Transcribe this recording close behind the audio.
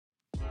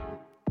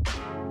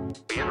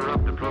We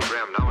interrupt the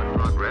program now in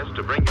progress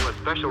to bring you a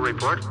special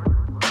report.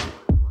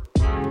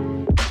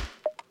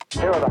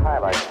 Here are the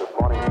highlights this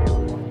morning's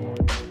news.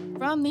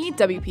 From the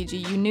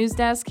WPGU News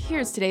Desk,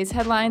 here's today's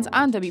headlines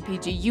on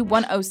WPGU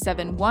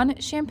 1071,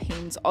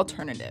 Champaign's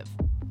Alternative.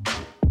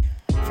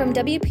 From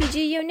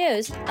WPGU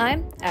News,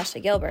 I'm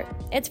Ashley Gilbert.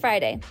 It's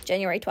Friday,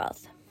 January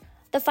 12th.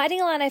 The Fighting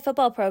Illini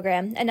football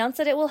program announced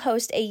that it will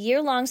host a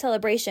year-long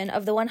celebration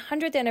of the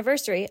 100th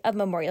anniversary of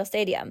Memorial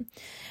Stadium.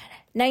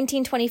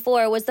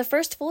 1924 was the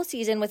first full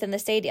season within the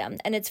stadium,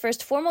 and its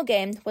first formal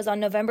game was on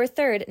November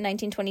 3rd,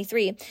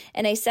 1923,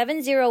 in a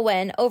 7-0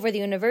 win over the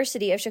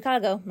University of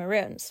Chicago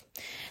Maroons.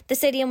 The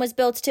stadium was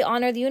built to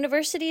honor the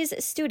university's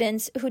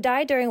students who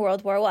died during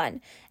World War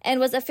I, and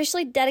was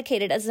officially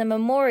dedicated as a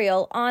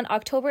memorial on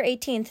October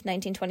 18th,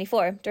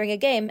 1924, during a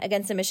game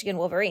against the Michigan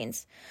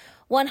Wolverines.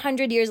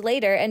 100 years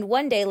later, and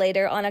one day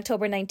later, on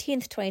October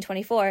 19th,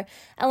 2024,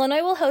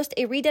 Illinois will host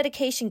a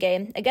rededication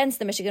game against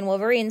the Michigan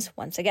Wolverines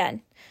once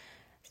again.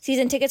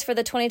 Season tickets for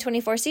the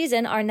 2024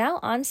 season are now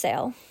on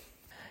sale.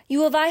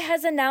 U of I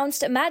has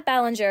announced Matt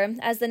Ballinger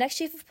as the next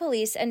chief of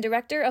police and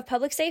director of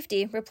public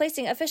safety,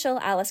 replacing official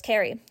Alice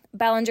Carey.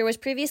 Ballinger was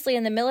previously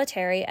in the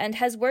military and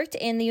has worked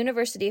in the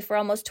university for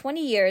almost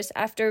 20 years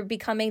after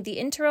becoming the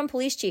interim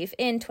police chief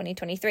in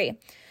 2023.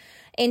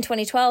 In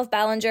 2012,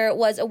 Ballinger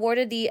was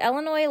awarded the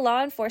Illinois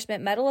Law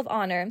Enforcement Medal of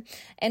Honor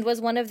and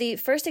was one of the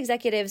first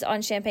executives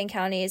on Champaign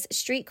County's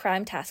Street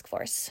Crime Task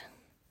Force.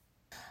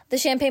 The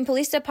Champaign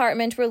Police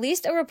Department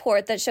released a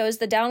report that shows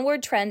the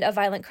downward trend of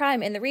violent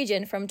crime in the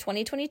region from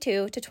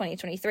 2022 to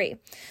 2023.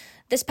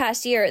 This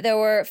past year, there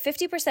were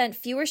 50%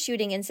 fewer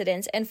shooting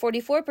incidents and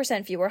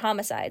 44% fewer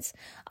homicides.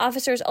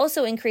 Officers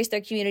also increased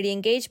their community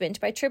engagement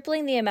by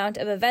tripling the amount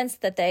of events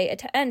that they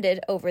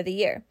attended over the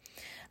year.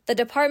 The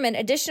department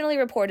additionally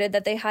reported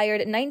that they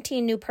hired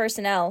 19 new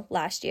personnel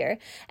last year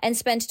and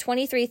spent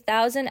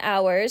 23,000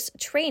 hours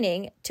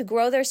training to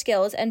grow their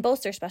skills and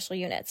bolster special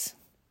units.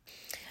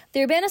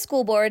 The Urbana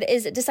School Board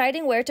is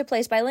deciding where to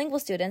place bilingual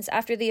students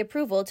after the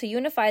approval to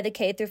unify the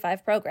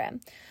K-5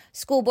 program.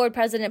 School Board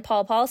President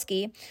Paul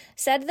Polsky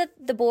said that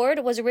the board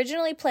was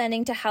originally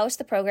planning to house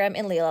the program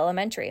in Leal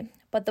Elementary,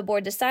 but the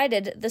board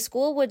decided the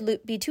school would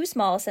be too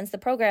small since the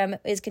program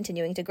is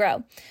continuing to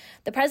grow.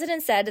 The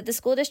president said that the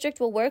school district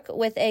will work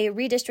with a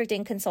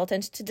redistricting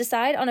consultant to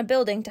decide on a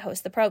building to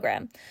host the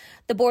program.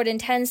 The board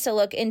intends to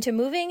look into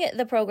moving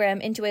the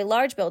program into a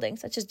large building,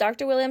 such as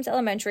Dr. Williams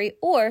Elementary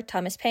or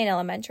Thomas Paine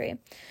Elementary.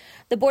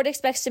 The board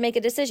expects to make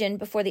a decision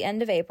before the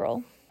end of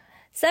April.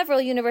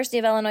 Several University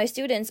of Illinois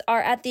students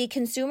are at the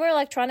Consumer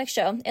Electronics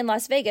Show in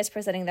Las Vegas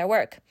presenting their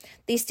work.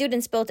 These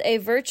students built a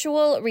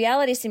virtual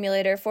reality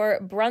simulator for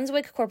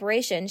Brunswick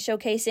Corporation,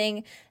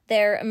 showcasing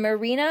their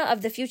Marina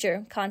of the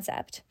Future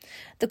concept.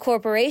 The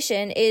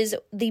corporation is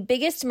the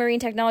biggest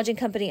marine technology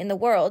company in the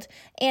world,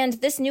 and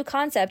this new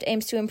concept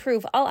aims to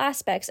improve all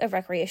aspects of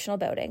recreational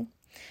boating.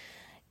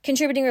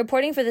 Contributing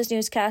reporting for this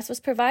newscast was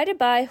provided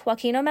by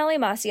Joaquin O'Malley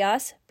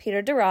Macias,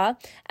 Peter Dura,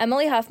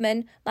 Emily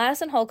Huffman,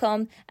 Madison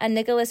Holcomb, and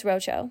Nicholas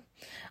Rocho.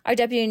 Our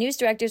deputy news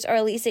directors are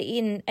Elisa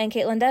Eaton and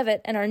Caitlin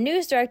Devitt, and our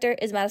news director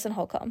is Madison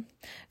Holcomb.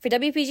 For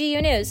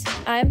WPGU News,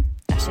 I'm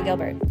Ashley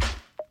Gilbert.